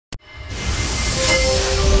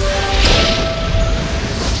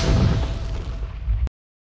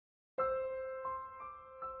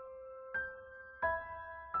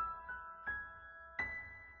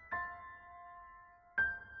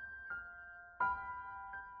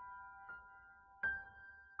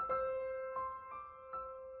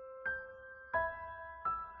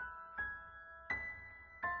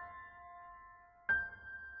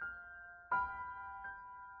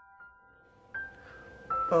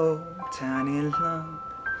Oh, tiny lump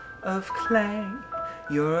of clay,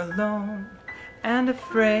 you're alone and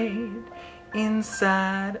afraid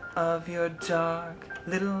inside of your dark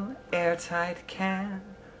little airtight can.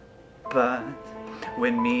 But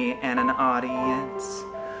when me and an audience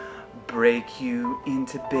break you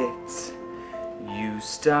into bits, you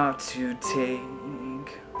start to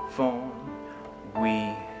take form.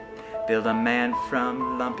 We build a man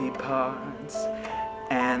from lumpy parts,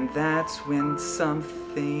 and that's when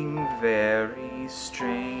something very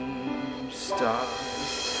strange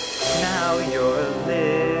starts. Now you're a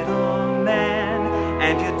little man,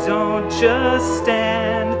 and you don't just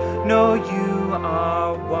stand. No, you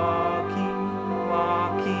are walking,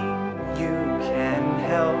 walking. You can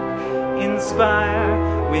help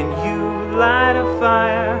inspire when you light a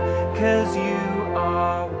fire, 'cause you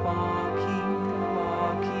are walking,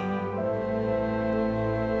 walking.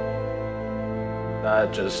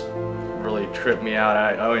 That just really tripped me out.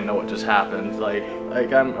 I don't even know what just happened. Like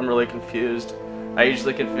I'm really confused. I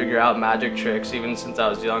usually can figure out magic tricks even since I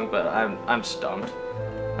was young, but I'm stumped.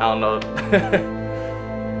 I don't know.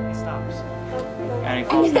 He stops. And he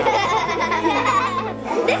falls down.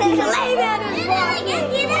 This is Layman is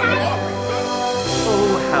walking.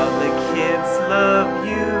 Oh, how the kids love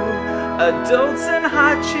you. Adults and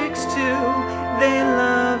hot chicks too. They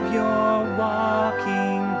love your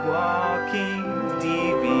walking, walking.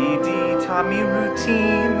 DVD taught me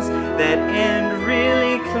routines that end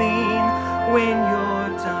really clean when you're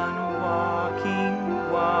done walking,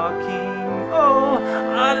 walking. Oh,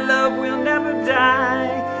 our love will never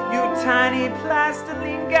die, you tiny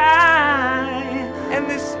plastiline guy. And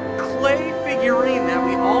this clay figurine that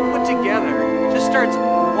we all put together just starts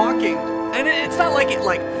walking. And it's not like it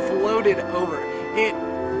like floated over. It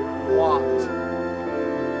walked.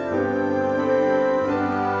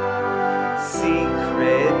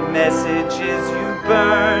 Secret messages you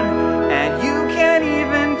burn, and you can't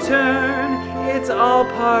even turn. It's all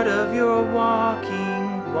part of your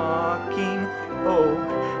walking, walking. Oh,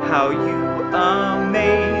 how you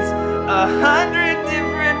amaze 100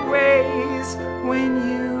 different ways when you